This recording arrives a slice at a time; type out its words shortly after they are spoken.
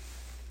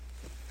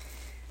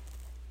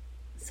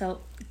So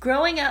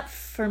growing up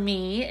for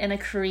me in a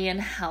Korean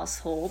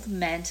household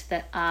meant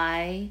that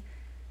I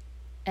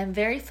am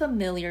very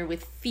familiar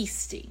with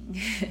feasting.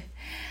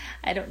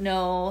 I don't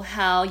know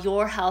how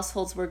your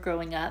households were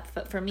growing up,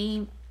 but for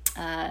me,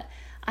 I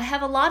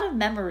have a lot of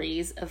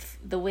memories of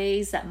the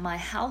ways that my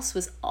house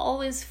was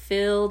always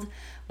filled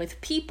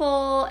with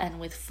people and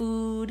with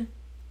food.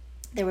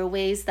 There were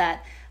ways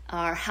that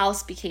our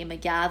house became a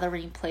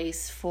gathering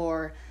place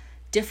for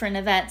different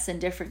events and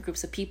different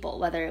groups of people,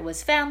 whether it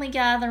was family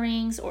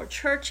gatherings or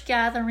church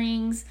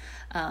gatherings.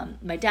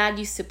 My dad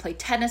used to play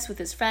tennis with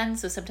his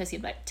friends, so sometimes he'd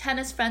invite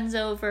tennis friends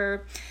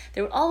over.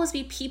 There would always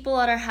be people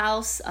at our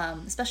house,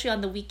 especially on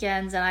the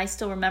weekends, and I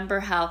still remember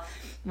how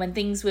when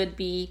things would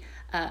be,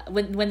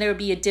 when there would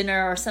be a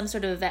dinner or some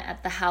sort of event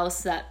at the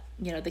house that,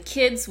 the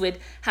kids would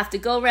have to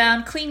go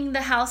around cleaning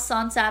the house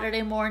on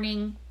Saturday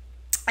morning,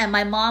 and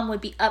my mom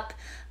would be up,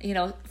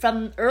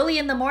 from early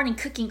in the morning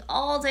cooking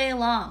all day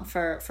long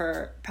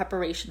for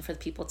preparation for the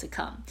people to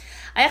come.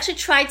 I actually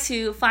tried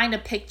to find a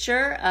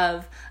picture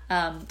of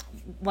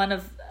one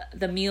of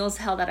the meals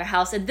held at our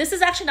house. And this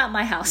is actually not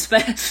my house,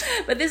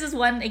 but this is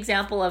one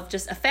example of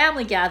just a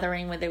family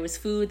gathering where there was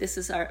food. This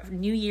is our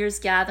New Year's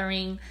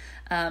gathering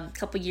a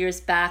couple years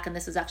back, and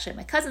this was actually at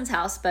my cousin's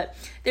house. But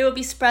there would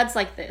be spreads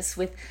like this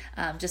with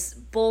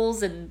just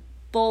bowls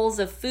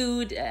of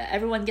food.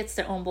 Everyone gets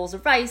their own bowls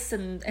of rice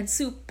and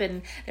soup,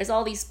 and there's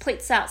all these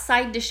plates out,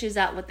 side dishes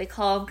out, what they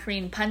call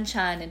Korean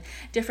banchan, and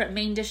different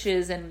main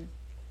dishes. And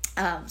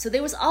so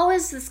there was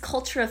always this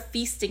culture of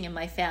feasting in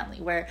my family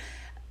where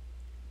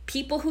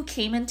people who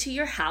came into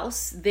your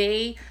house,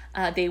 they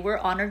were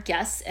honored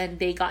guests, and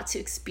they got to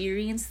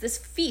experience this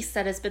feast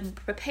that has been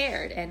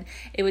prepared. And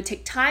it would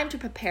take time to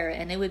prepare it,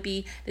 and it would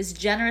be this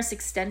generous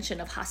extension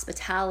of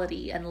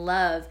hospitality and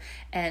love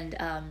and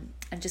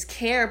just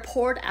care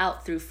poured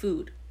out through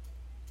food.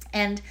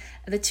 And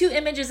the two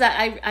images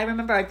that I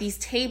remember are these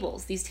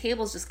tables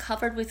just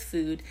covered with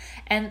food.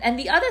 And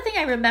the other thing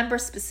I remember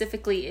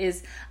specifically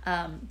is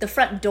the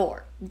front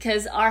door,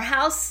 because our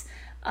house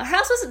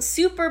wasn't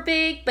super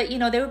big, but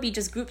there would be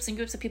just groups and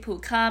groups of people who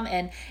would come.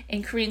 And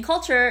in Korean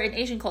culture, in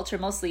Asian culture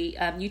mostly,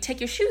 you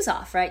take your shoes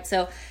off, right?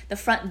 So the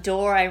front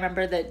door, I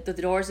remember that the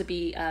doors would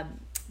be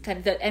kind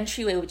of, the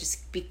entryway would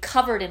just be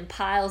covered in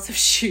piles of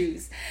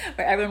shoes,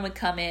 where everyone would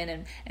come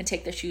in and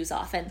take their shoes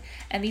off.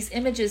 And these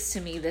images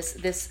to me,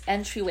 this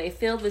entryway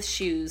filled with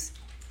shoes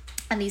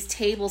and these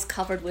tables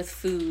covered with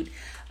food,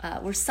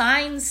 were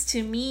signs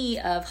to me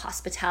of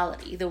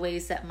hospitality, the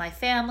ways that my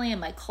family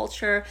and my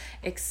culture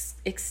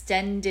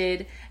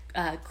extended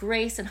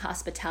grace and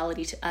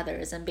hospitality to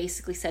others, and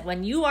basically said,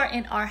 when you are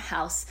in our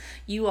house,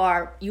 you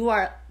are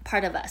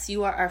part of us,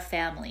 you are our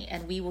family,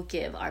 and we will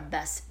give our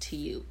best to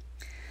you.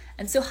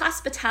 And so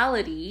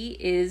hospitality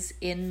is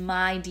in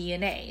my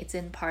DNA. It's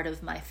in part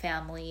of my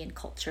family and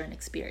culture and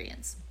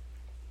experience.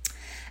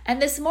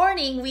 And this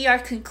morning, we are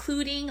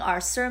concluding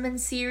our sermon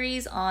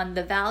series on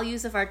the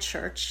values of our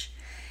church.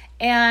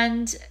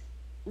 And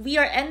we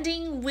are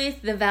ending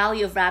with the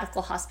value of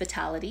radical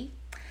hospitality.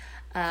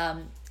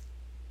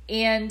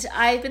 And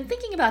I've been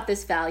thinking about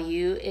this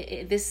value.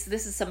 This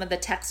is some of the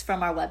text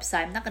from our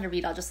website. I'm not going to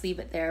read, I'll just leave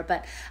it there.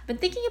 But I've been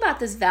thinking about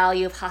this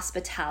value of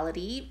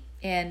hospitality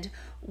and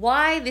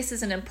why this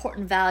is an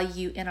important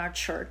value in our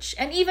church.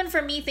 And even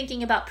for me,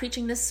 thinking about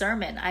preaching this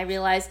sermon, I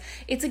realize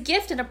it's a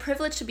gift and a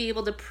privilege to be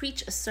able to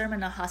preach a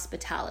sermon on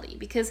hospitality,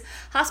 because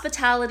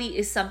hospitality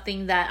is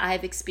something that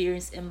I've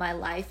experienced in my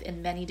life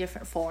in many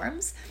different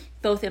forms,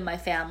 both in my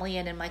family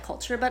and in my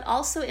culture, but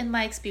also in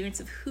my experience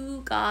of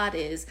who God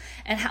is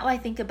and how I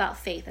think about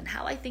faith and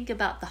how I think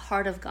about the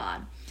heart of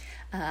God.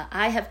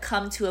 I have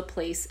come to a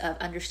place of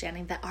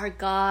understanding that our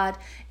God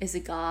is a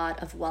God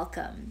of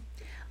welcome.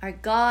 Our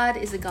God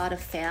is a God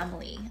of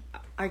family.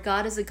 Our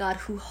God is a God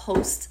who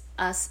hosts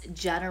us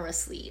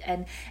generously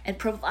and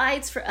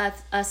provides for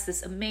us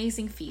this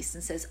amazing feast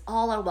and says,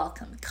 all are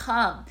welcome.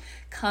 Come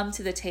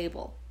to the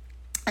table.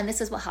 And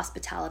this is what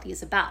hospitality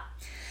is about.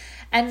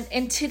 And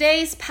in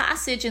today's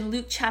passage in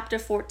Luke chapter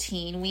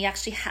 14, we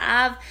actually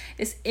have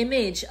this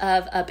image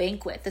of a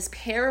banquet, this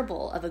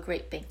parable of a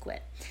great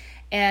banquet.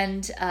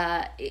 And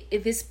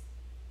this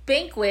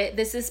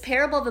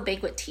parable of a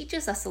banquet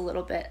teaches us a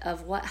little bit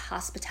of what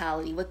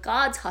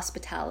God's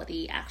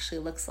hospitality actually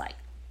looks like.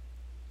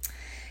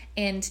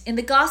 And in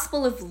the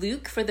Gospel of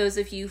Luke, for those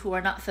of you who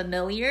are not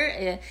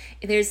familiar,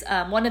 there's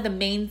one of the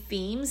main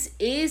themes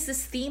is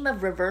this theme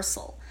of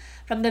reversal.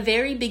 From the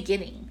very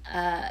beginning,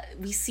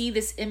 we see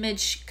this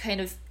image kind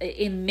of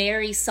in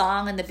Mary's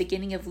song in the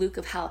beginning of Luke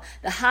of how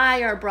the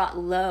high are brought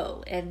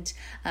low and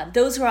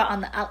those who are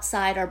on the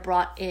outside are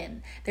brought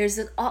in. There's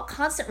a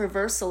constant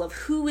reversal of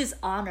who is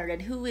honored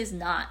and who is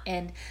not.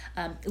 And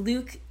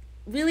Luke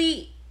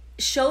really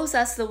shows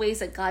us the ways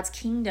that God's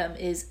kingdom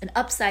is an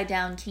upside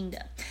down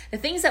kingdom. The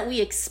things that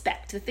we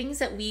expect, the things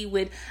that we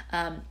would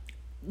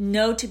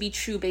know to be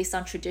true based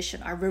on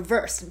tradition are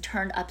reversed and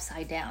turned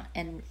upside down.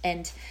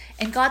 And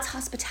God's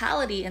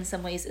hospitality in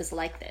some ways is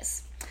like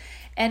this.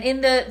 And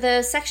in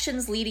the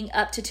sections leading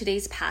up to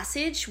today's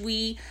passage,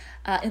 we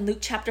in Luke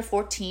chapter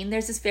 14,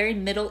 there's this very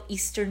Middle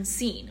Eastern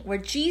scene where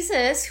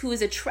Jesus, who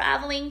is a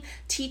traveling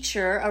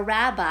teacher, a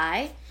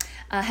rabbi,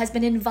 has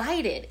been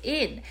invited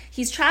in.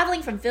 He's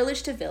traveling from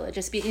village to village,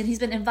 and he's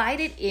been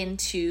invited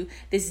into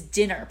this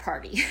dinner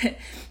party.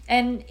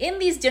 And in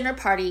these dinner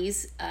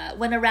parties,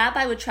 when a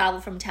rabbi would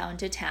travel from town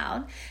to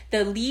town,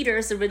 the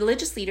leaders, the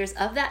religious leaders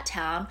of that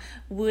town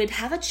would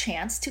have a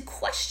chance to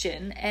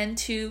question and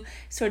to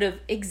sort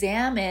of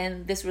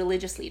examine this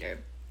religious leader.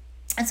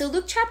 And so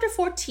Luke chapter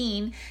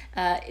 14,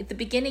 at the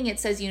beginning it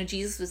says,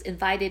 Jesus was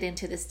invited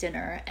into this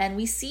dinner. And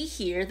we see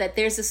here that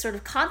there's this sort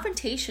of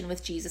confrontation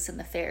with Jesus and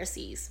the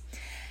Pharisees.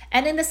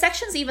 And in the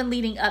sections even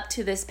leading up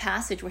to this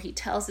passage where he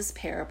tells this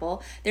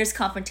parable, there's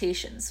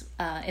confrontations.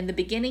 In the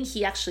beginning,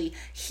 he actually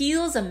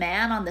heals a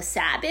man on the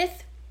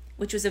Sabbath,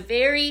 which was a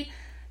very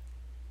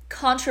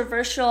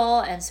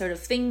controversial and sort of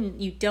thing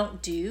you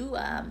don't do.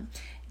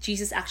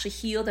 Jesus actually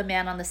healed a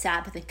man on the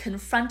Sabbath and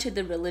confronted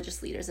the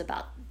religious leaders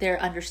about their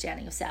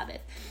understanding of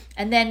Sabbath.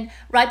 And then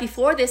right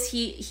before this,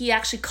 he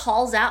actually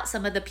calls out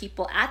some of the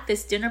people at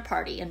this dinner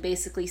party and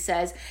basically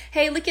says,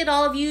 hey, look at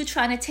all of you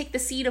trying to take the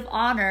seat of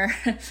honor.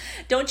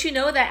 Don't you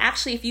know that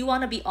actually if you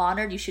want to be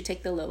honored, you should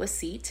take the lowest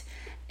seat?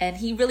 And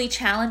he really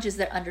challenges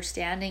their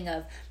understanding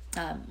of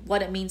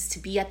what it means to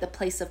be at the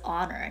place of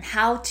honor and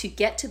how to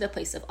get to the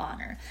place of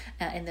honor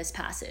in this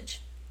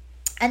passage.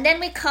 And then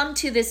we come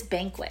to this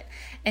banquet,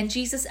 and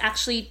Jesus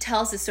actually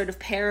tells this sort of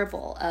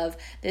parable of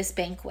this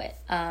banquet.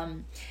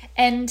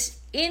 And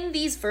in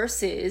these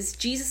verses,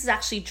 Jesus is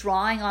actually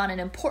drawing on an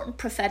important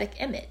prophetic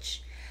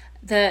image.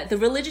 The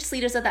religious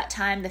leaders of that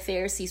time, the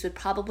Pharisees, would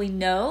probably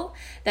know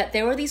that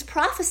there were these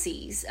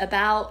prophecies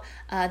about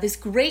this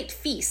great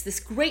feast, this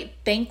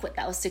great banquet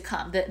that was to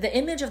come. The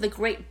image of the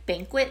great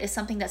banquet is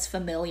something that's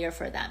familiar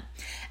for them.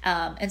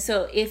 And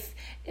so if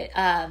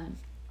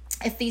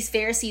these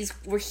Pharisees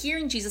were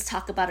hearing Jesus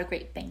talk about a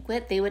great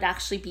banquet, they would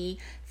actually be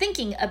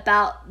thinking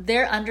about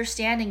their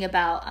understanding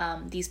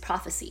about these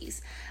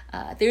prophecies.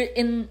 There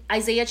in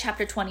Isaiah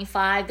chapter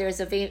 25, there's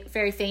a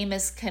very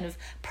famous kind of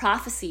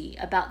prophecy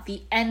about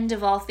the end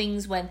of all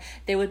things when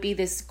there would be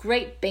this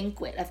great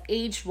banquet of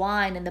aged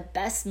wine and the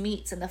best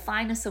meats and the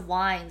finest of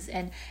wines,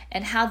 and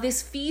how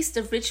this feast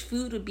of rich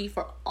food would be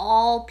for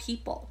all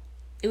people.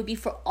 It would be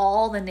for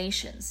all the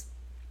nations.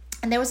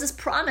 And there was this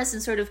promise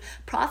and sort of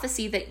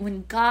prophecy that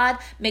when God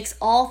makes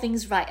all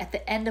things right, at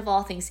the end of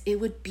all things,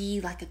 it would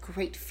be like a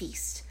great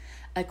feast,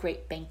 a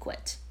great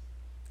banquet.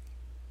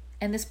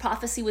 And this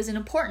prophecy was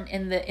important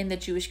in the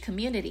Jewish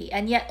community.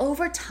 And yet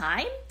over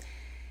time,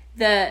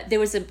 there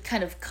was a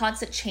kind of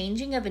constant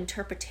changing of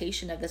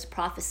interpretation of this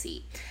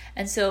prophecy.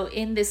 And so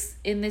in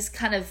this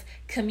kind of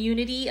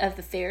community of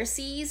the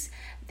Pharisees,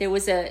 there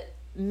was a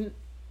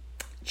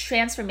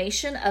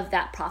transformation of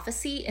that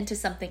prophecy into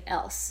something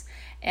else.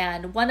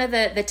 And one of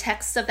the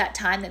texts of that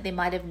time that they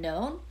might have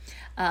known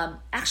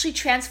actually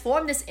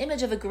transformed this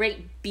image of a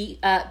great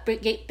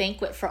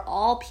banquet for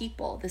all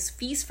people, this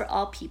feast for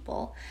all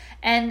people.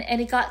 And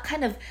it got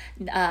kind of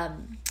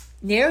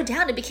narrowed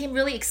down. It became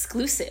really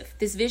exclusive.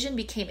 This vision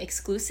became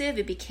exclusive.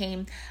 It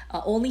became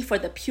only for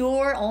the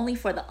pure, only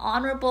for the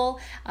honorable.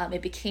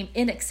 It became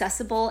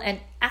inaccessible. And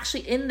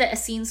actually in the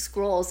Essene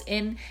Scrolls,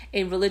 in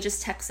a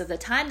religious text of the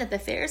time that the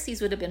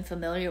Pharisees would have been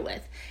familiar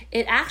with,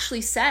 it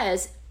actually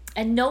says,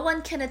 and no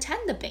one can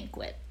attend the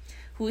banquet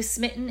who is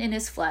smitten in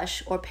his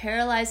flesh, or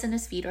paralyzed in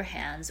his feet or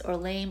hands, or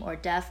lame, or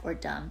deaf, or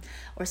dumb,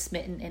 or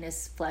smitten in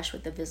his flesh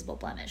with a visible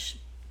blemish.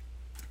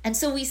 And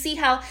so we see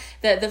how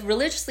the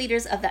religious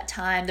leaders of that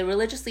time, the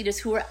religious leaders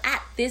who were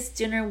at this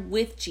dinner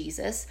with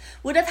Jesus,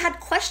 would have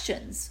had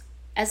questions.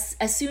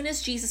 As soon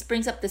as Jesus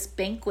brings up this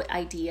banquet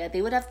idea,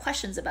 they would have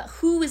questions about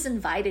who is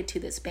invited to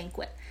this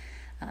banquet.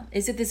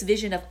 Is it this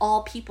vision of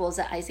all peoples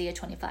that Isaiah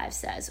 25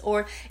 says?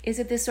 Or is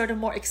it this sort of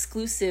more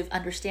exclusive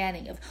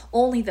understanding of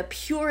only the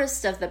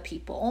purest of the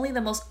people, only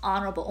the most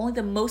honorable, only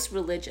the most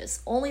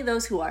religious, only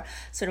those who are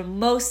sort of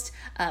most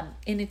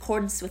in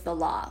accordance with the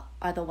law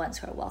are the ones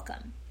who are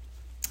welcome?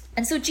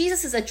 And so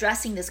Jesus is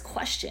addressing this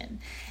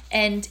question.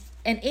 And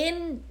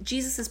in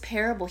Jesus's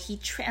parable, he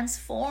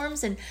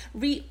transforms and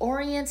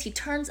reorients, he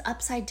turns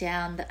upside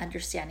down the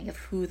understanding of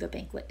who the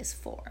banquet is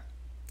for.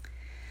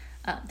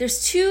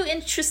 There's two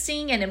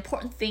interesting and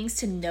important things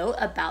to note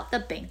about the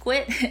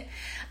banquet.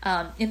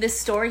 In this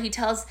story, he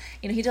tells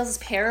this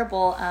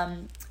parable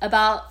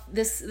about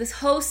this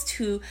host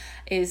who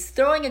is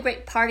throwing a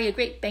great party, a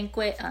great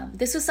banquet.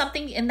 This was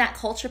something in that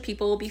culture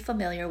people will be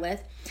familiar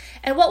with.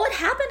 And what would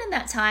happen in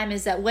that time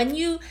is that when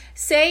you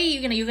say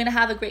you're going to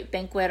have a great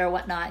banquet or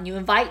whatnot, and you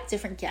invite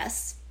different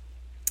guests,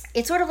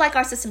 it's sort of like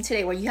our system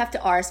today where you have to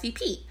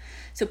RSVP.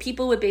 So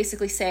people would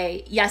basically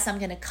say, yes, I'm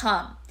going to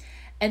come.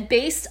 And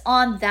based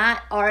on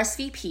that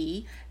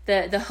RSVP,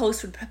 the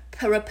host would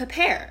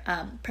prepare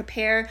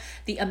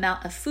the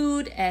amount of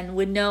food and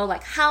would know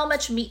like how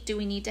much meat do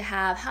we need to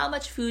have, how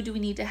much food do we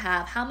need to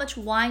have, how much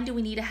wine do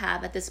we need to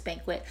have at this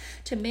banquet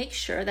to make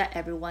sure that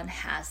everyone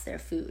has their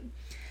food.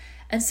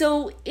 And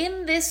so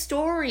in this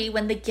story,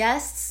 when the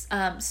guests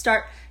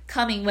start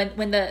coming,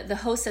 when the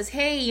host says,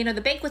 hey,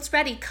 the banquet's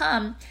ready,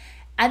 come,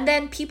 and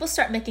then people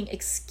start making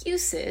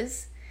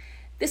excuses,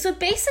 this would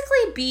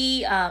basically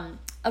be a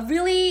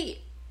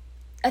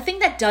thing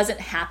that doesn't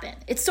happen.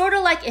 It's sort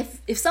of like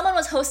if someone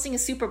was hosting a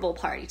Super Bowl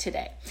party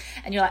today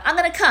and you're like, I'm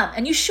going to come,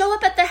 and you show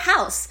up at their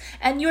house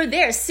and you're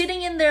there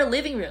sitting in their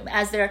living room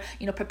as they're,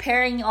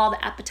 preparing all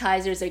the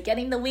appetizers, they're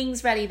getting the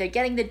wings ready, they're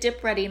getting the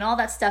dip ready and all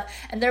that stuff,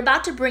 and they're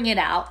about to bring it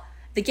out.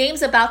 The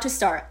game's about to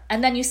start.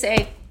 And then you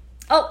say,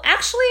 oh,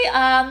 actually,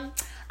 I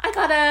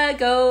gotta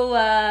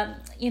go,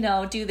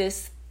 do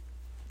this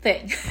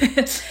thing.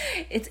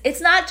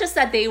 It's not just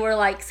that they were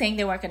like saying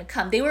they weren't going to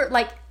come. They were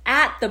like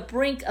at the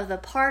brink of the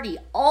party.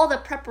 All the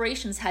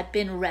preparations had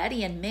been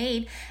ready and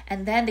made,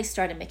 and then they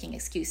started making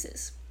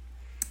excuses.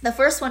 The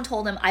first one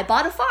told him, I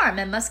bought a farm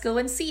and must go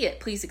and see it.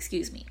 Please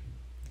excuse me.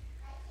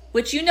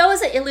 Which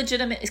is an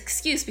illegitimate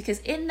excuse, because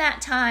in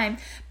that time,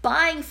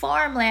 buying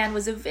farmland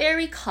was a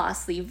very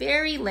costly,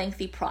 very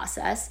lengthy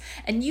process,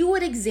 and you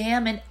would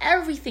examine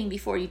everything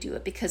before you do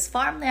it, because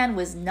farmland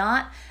was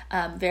not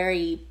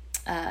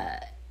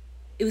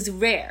it was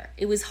rare.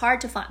 It was hard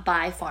to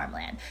buy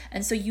farmland.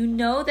 And so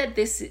that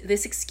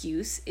this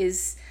excuse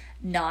is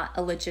not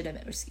a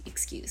legitimate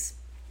excuse.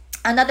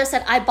 Another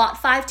said, I bought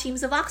 5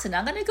 teams of oxen.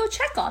 I'm going to go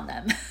check on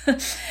them.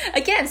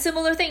 Again,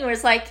 similar thing where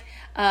it's like,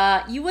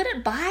 you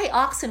wouldn't buy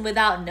oxen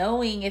without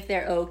knowing if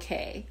they're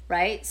okay,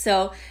 right?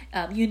 So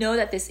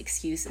that this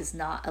excuse is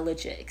not a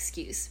legit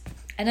excuse.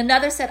 And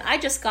another said, I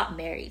just got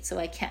married, so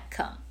I can't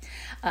come.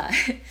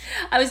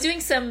 I was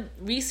doing some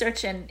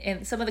research,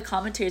 and some of the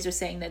commentators are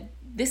saying that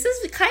this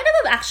is kind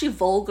of an actually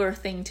vulgar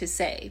thing to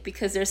say,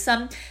 because there's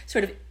some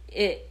sort of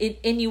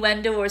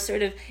innuendo or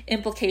sort of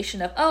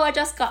implication of, oh, I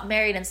just got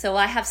married and so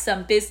I have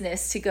some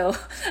business to go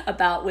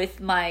about with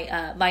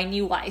my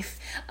new wife.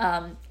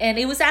 And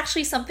it was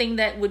actually something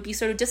that would be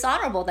sort of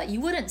dishonorable, that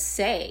you wouldn't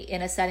say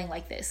in a setting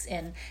like this,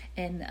 in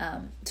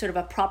sort of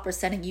a proper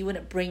setting. You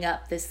wouldn't bring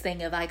up this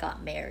thing of I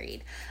got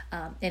married.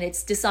 And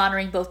it's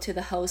dishonoring both to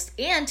the host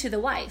and to the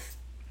wife.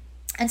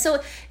 And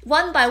so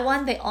one by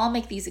one, they all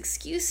make these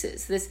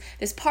excuses.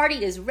 This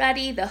party is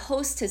ready. The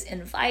host has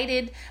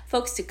invited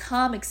folks to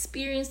come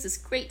experience this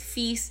great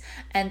feast.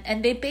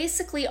 And they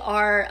basically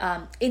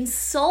are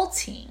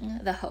insulting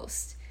the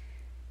host.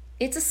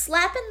 It's a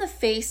slap in the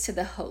face to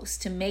the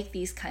host to make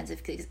these kinds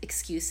of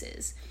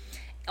excuses.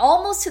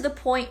 Almost to the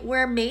point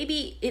where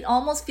maybe it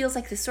almost feels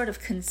like this sort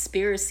of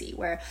conspiracy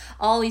where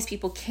all these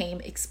people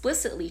came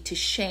explicitly to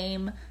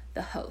shame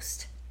the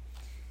host.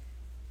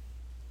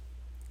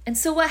 And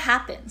so what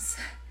happens?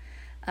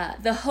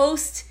 The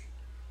host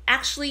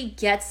actually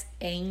gets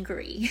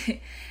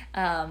angry.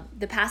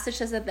 The passage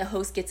says that the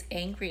host gets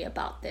angry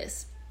about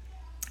this.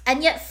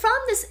 And yet from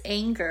this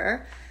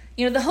anger,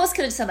 the host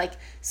could have said like,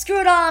 screw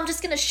it all, I'm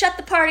just going to shut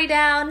the party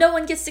down. No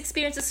one gets to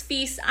experience this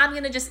feast. I'm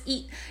going to just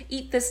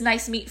eat this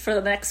nice meat for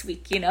the next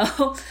week,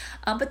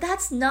 But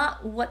that's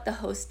not what the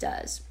host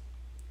does.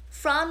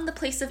 From the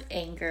place of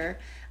anger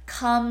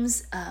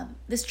comes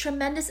this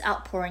tremendous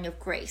outpouring of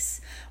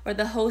grace, where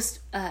the host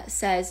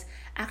says,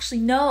 actually,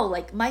 no,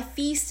 like my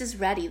feast is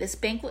ready. This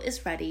banquet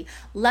is ready.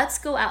 Let's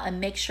go out and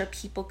make sure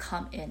people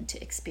come in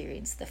to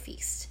experience the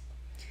feast.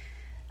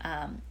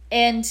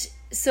 And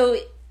so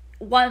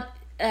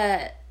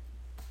the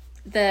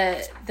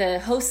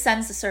host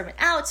sends the servant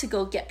out to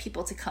go get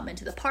people to come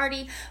into the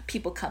party.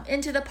 People come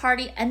into the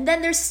party, and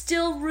then there's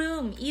still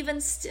room,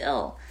 even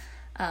still.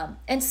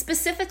 And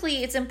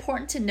specifically, it's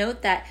important to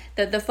note that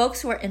the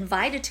folks who are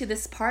invited to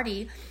this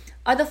party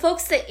are the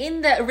folks that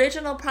in the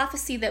original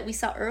prophecy that we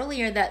saw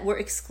earlier that were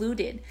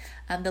excluded.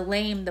 The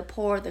lame, the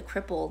poor, the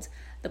crippled,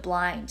 the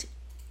blind.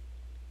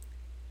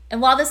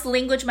 And while this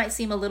language might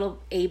seem a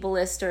little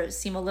ableist or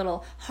seem a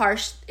little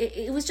harsh,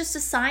 it was just a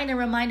sign and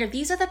reminder.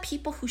 These are the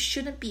people who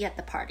shouldn't be at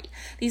the party.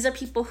 These are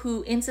people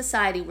who in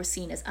society were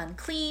seen as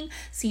unclean,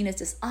 seen as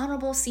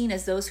dishonorable, seen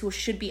as those who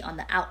should be on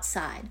the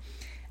outside.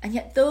 And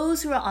yet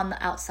those who are on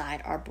the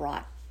outside are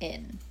brought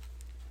in.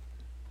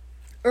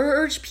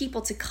 Urge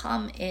people to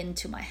come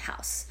into my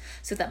house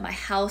so that my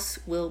house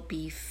will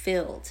be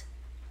filled.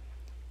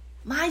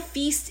 My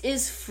feast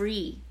is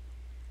free.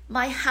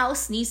 My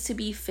house needs to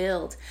be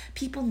filled.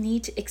 People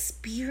need to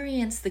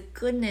experience the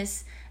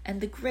goodness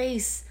and the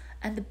grace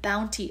and the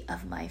bounty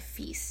of my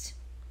feast.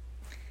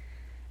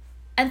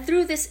 And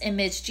through this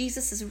image,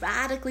 Jesus is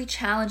radically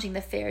challenging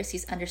the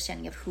Pharisees'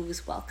 understanding of who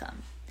is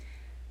welcome.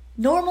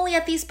 Normally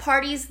at these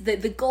parties,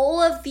 the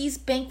goal of these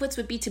banquets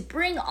would be to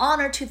bring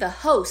honor to the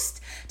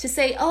host, to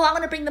say, oh, I'm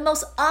going to bring the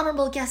most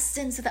honorable guests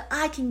in so that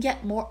I can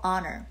get more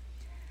honor.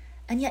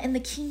 And yet in the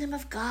kingdom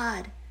of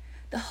God,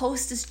 the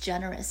host is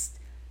generous.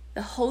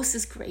 The host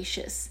is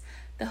gracious.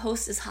 The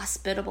host is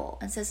hospitable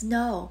and says,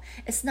 no,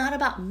 it's not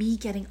about me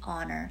getting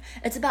honor.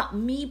 It's about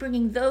me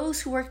bringing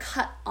those who are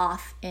cut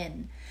off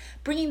in,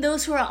 bringing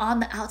those who are on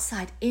the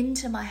outside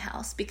into my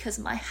house, because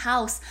my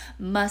house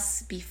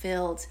must be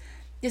filled.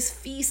 This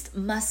feast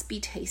must be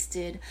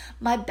tasted.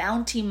 My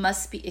bounty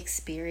must be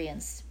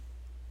experienced.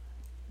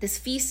 This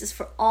feast is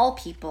for all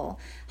people.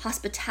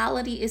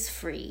 Hospitality is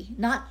free,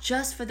 not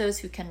just for those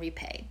who can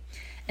repay.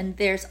 And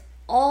there's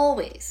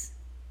always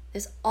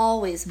There's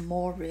always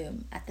more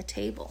room at the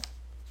table.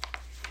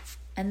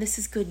 And this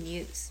is good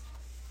news.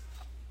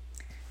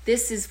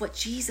 This is what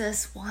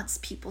Jesus wants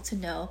people to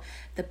know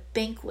the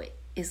banquet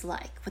is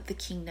like, what the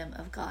kingdom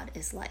of God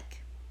is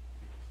like.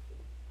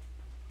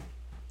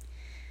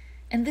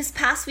 And this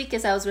past week,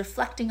 as I was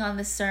reflecting on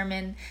this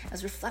sermon, I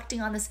was reflecting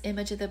on this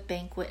image of the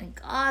banquet and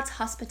God's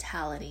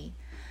hospitality,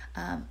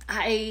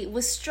 I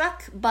was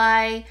struck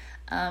by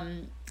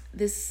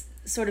this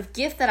sort of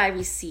gift that I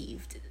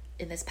received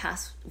in this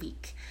past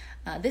week.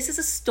 This is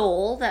a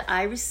stole that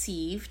I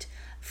received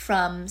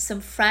from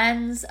some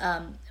friends.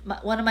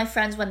 One of my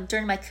friends,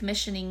 during my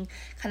commissioning,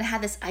 kind of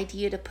had this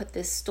idea to put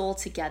this stole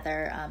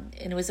together, and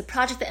it was a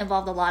project that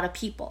involved a lot of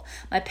people.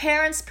 My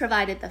parents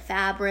provided the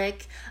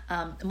fabric,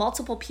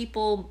 multiple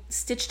people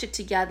stitched it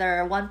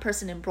together. One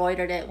person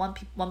embroidered it,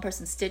 one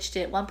person stitched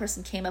it, one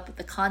person came up with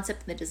the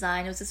concept and the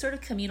design. It was a sort of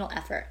communal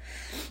effort.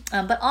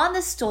 But on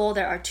the stole,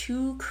 there are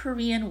two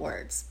Korean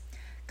words,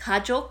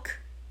 가족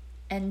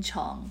and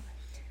정.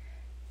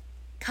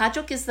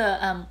 가족 is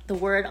the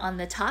word on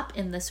the top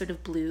in the sort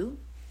of blue,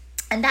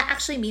 and that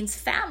actually means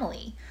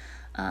family.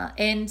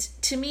 And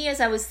to me, as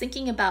I was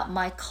thinking about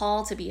my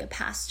call to be a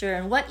pastor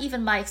and what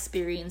even my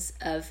experience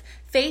of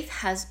faith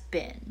has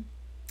been,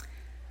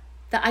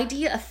 the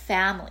idea of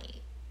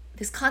family,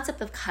 this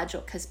concept of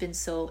가족 has been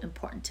so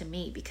important to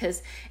me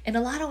because in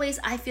a lot of ways,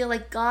 I feel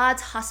like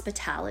God's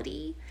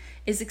hospitality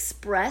is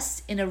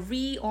expressed in a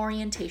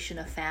reorientation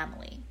of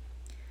family,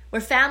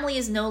 where family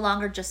is no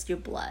longer just your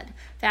blood.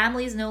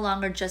 Family is no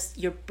longer just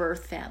your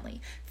birth family.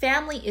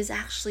 Family is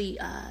actually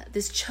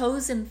this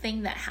chosen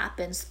thing that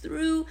happens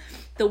through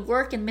the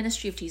work and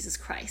ministry of Jesus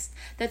Christ.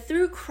 That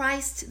through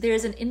Christ,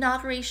 there's an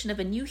inauguration of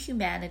a new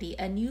humanity,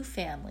 a new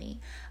family,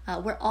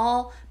 where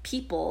all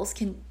peoples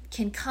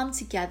can come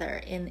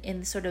together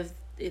in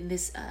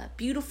this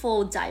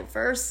beautiful,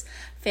 diverse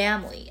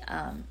family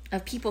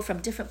of people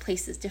from different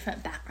places,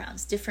 different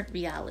backgrounds, different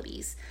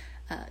realities,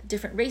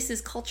 different races,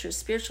 cultures,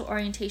 spiritual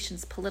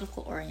orientations,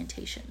 political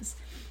orientations.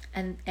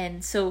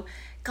 And so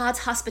God's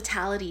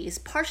hospitality is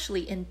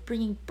partially in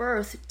bringing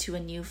birth to a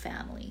new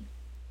family.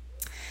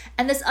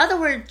 And this other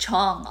word,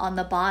 정, on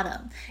the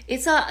bottom,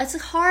 it's a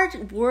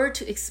hard word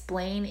to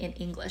explain in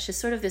English. It's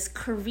sort of this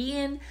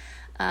Korean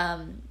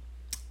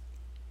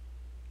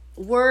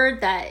word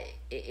that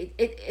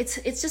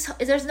it's just,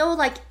 there's no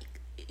like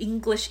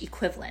English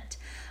equivalent.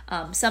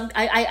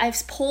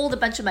 I've polled a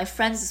bunch of my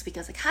friends this week.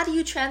 I was like, how do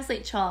you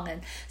translate 정?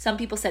 And some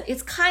people said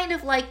it's kind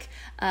of like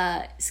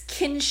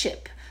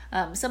kinship.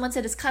 Someone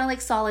said it's kind of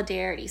like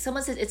solidarity.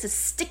 Someone said it's a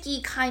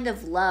sticky kind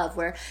of love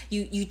where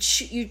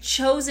you're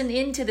chosen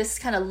into this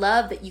kind of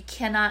love that you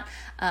cannot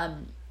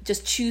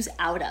just choose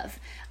out of.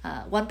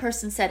 One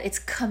person said it's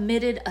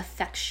committed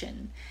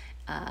affection.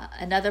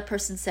 Another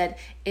person said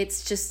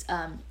it's just,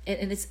 and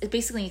it's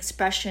basically an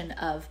expression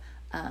of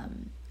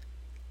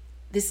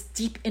this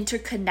deep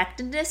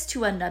interconnectedness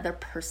to another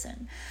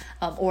person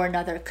or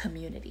another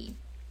community.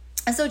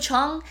 And so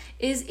정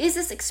is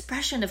this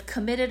expression of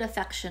committed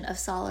affection, of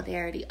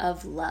solidarity,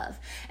 of love.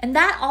 And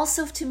that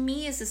also, to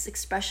me, is this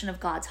expression of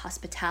God's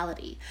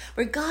hospitality,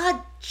 where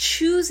God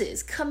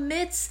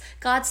commits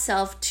God's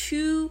self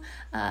to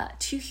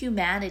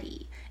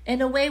humanity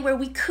in a way where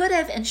we could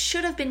have and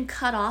should have been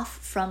cut off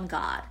from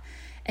God.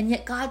 And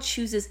yet God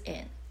chooses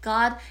in.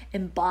 God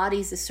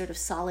embodies this sort of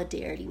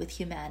solidarity with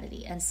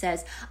humanity and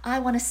says, I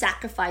want to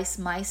sacrifice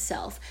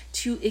myself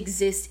to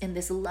exist in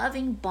this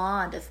loving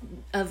bond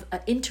of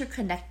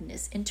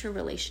interconnectedness,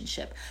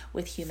 interrelationship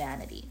with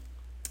humanity.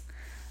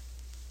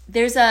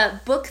 There's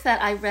a book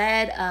that I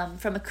read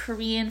from a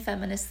Korean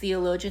feminist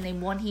theologian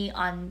named Wonhee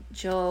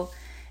An-jo,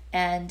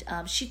 and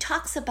she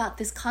talks about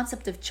this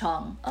concept of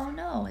정. Oh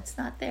no, it's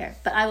not there,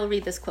 but I will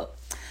read this quote.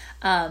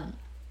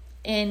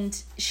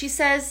 And she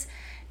says,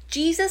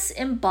 Jesus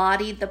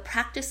embodied the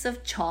practice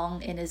of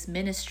정 in his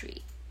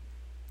ministry.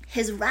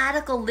 His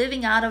radical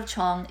living out of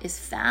정 is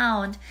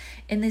found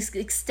in this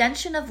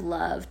extension of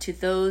love to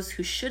those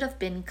who should have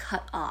been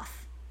cut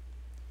off.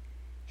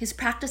 His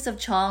practice of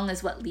정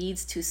is what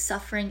leads to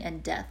suffering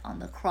and death on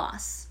the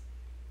cross.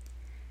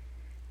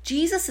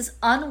 Jesus is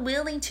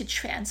unwilling to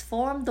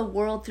transform the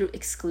world through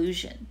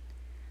exclusion,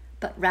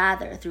 but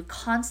rather through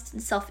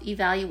constant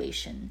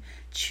self-evaluation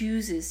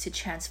chooses to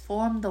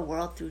transform the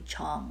world through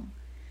정,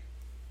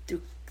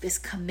 through this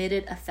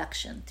committed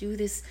affection, through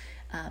this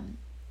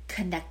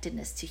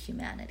connectedness to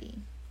humanity.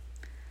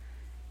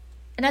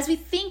 And as we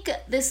think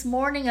this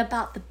morning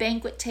about the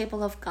banquet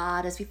table of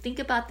God, as we think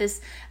about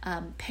this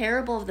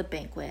parable of the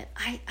banquet,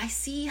 I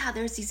see how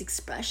there's these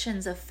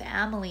expressions of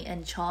family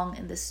and 정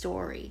in the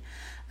story.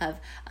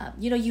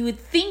 You would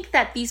think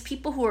that these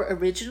people who were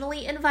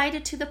originally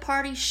invited to the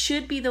party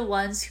should be the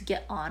ones who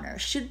get honor,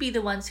 should be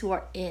the ones who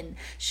are in,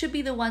 should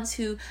be the ones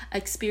who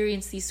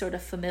experience these sort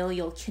of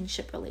familial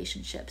kinship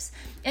relationships.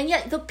 And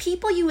yet the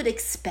people you would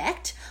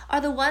expect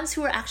are the ones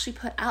who are actually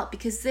put out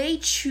because they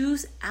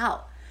choose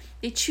out.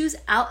 They choose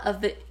out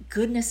of the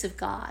goodness of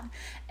God.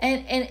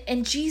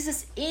 And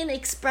Jesus, in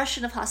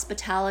expression of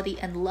hospitality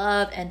and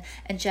love and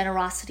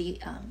generosity,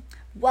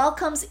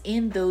 welcomes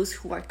in those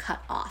who are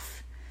cut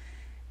off.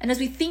 And as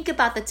we think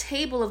about the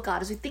table of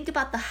God, as we think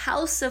about the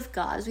house of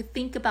God, as we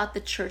think about the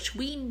church,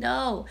 we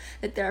know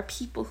that there are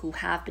people who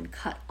have been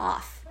cut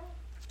off.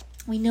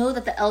 We know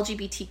that the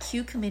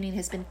LGBTQ community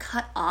has been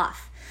cut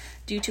off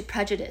due to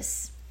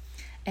prejudice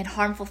and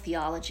harmful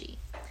theology.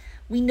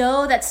 We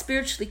know that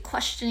spiritually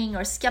questioning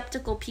or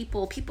skeptical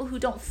people who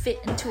don't fit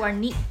into our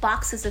neat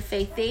boxes of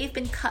faith, they've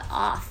been cut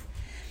off.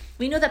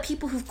 We know that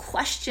people who've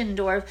questioned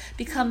or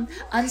become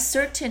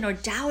uncertain or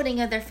doubting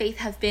of their faith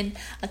have been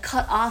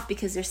cut off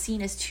because they're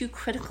seen as too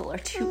critical or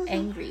too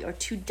angry or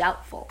too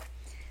doubtful.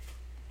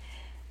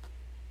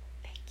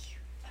 Thank you.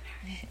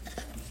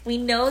 We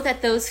know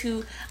that those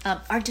who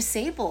are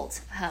disabled,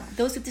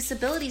 those with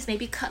disabilities may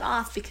be cut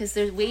off because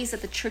there's ways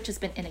that the church has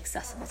been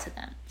inaccessible to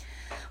them.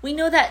 We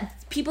know that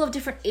people of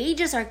different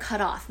ages are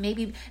cut off.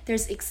 Maybe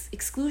there's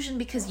exclusion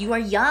because you are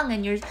young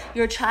and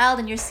you're a child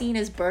and you're seen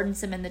as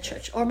burdensome in the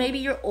church. Or maybe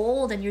you're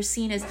old and you're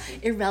seen as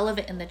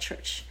irrelevant in the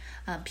church.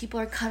 People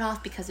are cut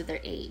off because of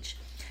their age.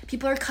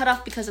 People are cut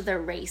off because of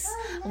their race.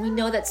 And we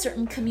know that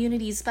certain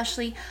communities,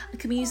 especially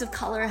communities of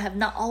color, have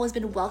not always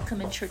been welcome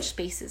in church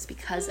spaces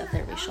because of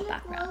their racial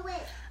background.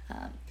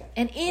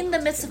 And in the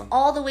midst of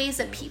all the ways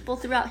that people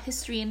throughout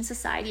history and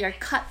society are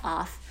cut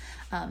off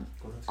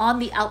on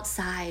the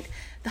outside,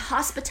 the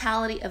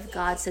hospitality of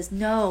God says,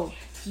 no,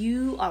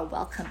 you are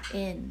welcome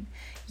in.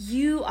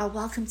 You are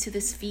welcome to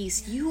this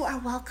feast. You are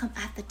welcome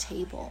at the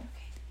table.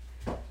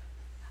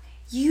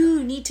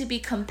 You need to be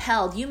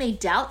compelled. You may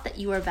doubt that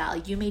you are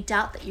valued. You may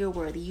doubt that you're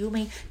worthy. You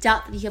may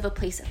doubt that you have a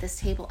place at this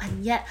table.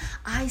 And yet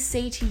I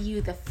say to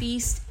you, the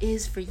feast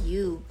is for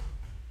you.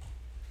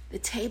 The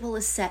table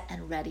is set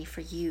and ready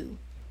for you.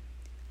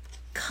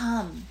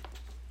 Come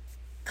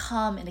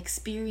and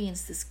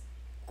experience this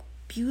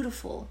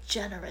beautiful,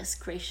 generous,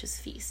 gracious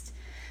feast.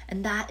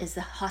 And that is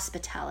the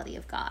hospitality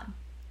of God.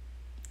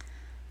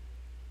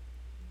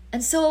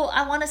 And so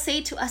I want to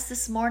say to us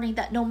this morning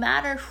that no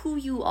matter who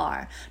you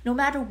are, no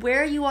matter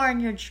where you are in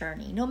your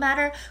journey, no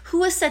matter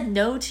who has said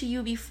no to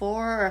you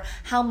before or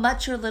how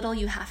much or little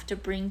you have to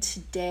bring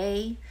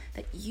today,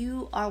 that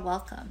you are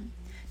welcome.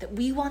 That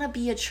we want to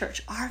be a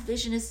church. Our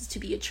vision is to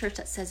be a church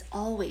that says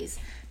always,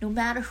 no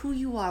matter who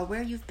you are,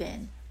 where you've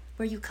been,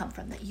 where you come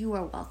from, that you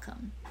are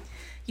welcome.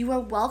 You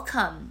are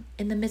welcome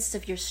in the midst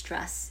of your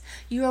stress.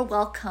 You are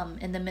welcome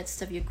in the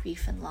midst of your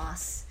grief and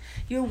loss.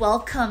 You're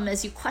welcome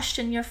as you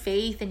question your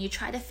faith and you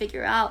try to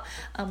figure out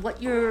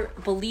what your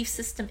belief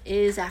system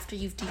is after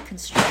you've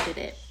deconstructed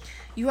it.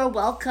 You are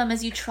welcome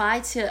as you try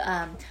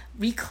to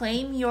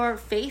reclaim your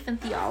faith and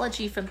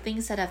theology from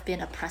things that have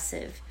been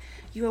oppressive.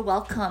 You are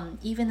welcome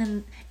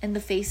even in the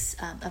face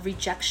of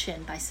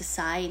rejection by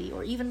society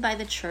or even by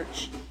the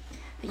church.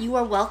 You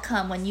are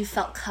welcome when you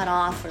felt cut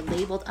off or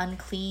labeled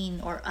unclean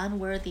or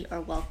unworthy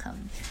or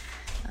welcome.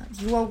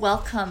 You are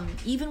welcome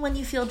even when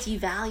you feel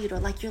devalued or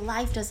like your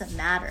life doesn't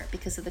matter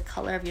because of the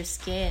color of your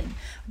skin,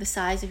 or the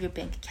size of your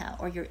bank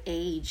account, or your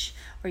age,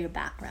 or your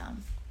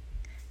background.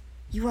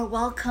 You are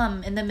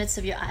welcome in the midst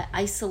of your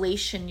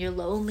isolation, your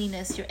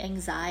loneliness, your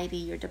anxiety,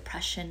 your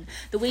depression,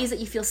 the ways that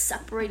you feel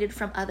separated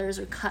from others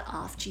or cut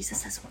off.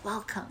 Jesus says,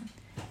 welcome,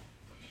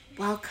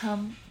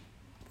 welcome,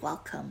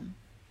 welcome.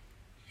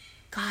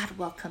 God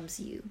welcomes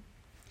you.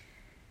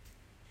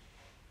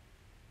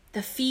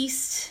 The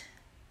feast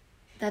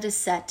that is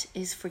set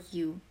is for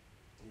you.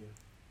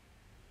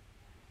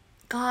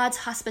 God's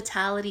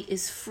hospitality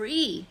is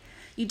free.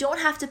 You don't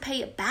have to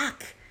pay it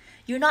back.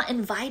 You're not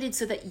invited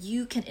so that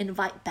you can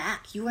invite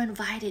back. You are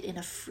invited in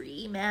a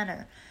free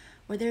manner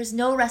where there's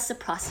no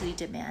reciprocity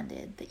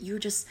demanded, that you're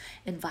just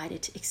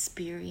invited to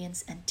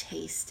experience and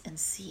taste and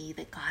see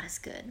that God is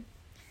good.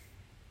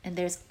 And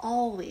there's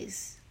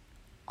always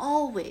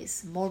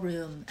more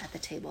room at the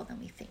table than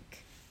we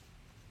think.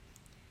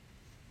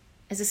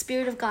 As the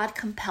Spirit of God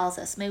compels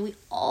us, may we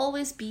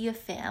always be a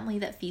family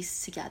that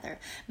feasts together.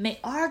 May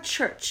our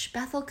church,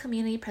 Bethel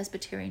Community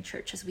Presbyterian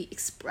Church, as we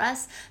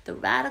express the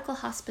radical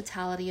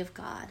hospitality of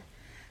God,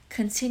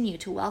 continue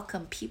to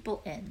welcome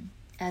people in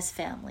as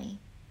family.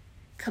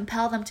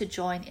 Compel them to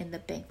join in the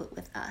banquet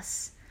with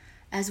us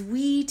as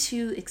we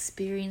too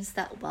experience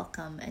that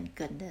welcome and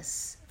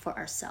goodness for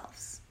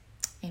ourselves.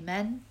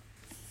 Amen.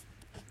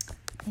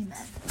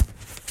 Amen.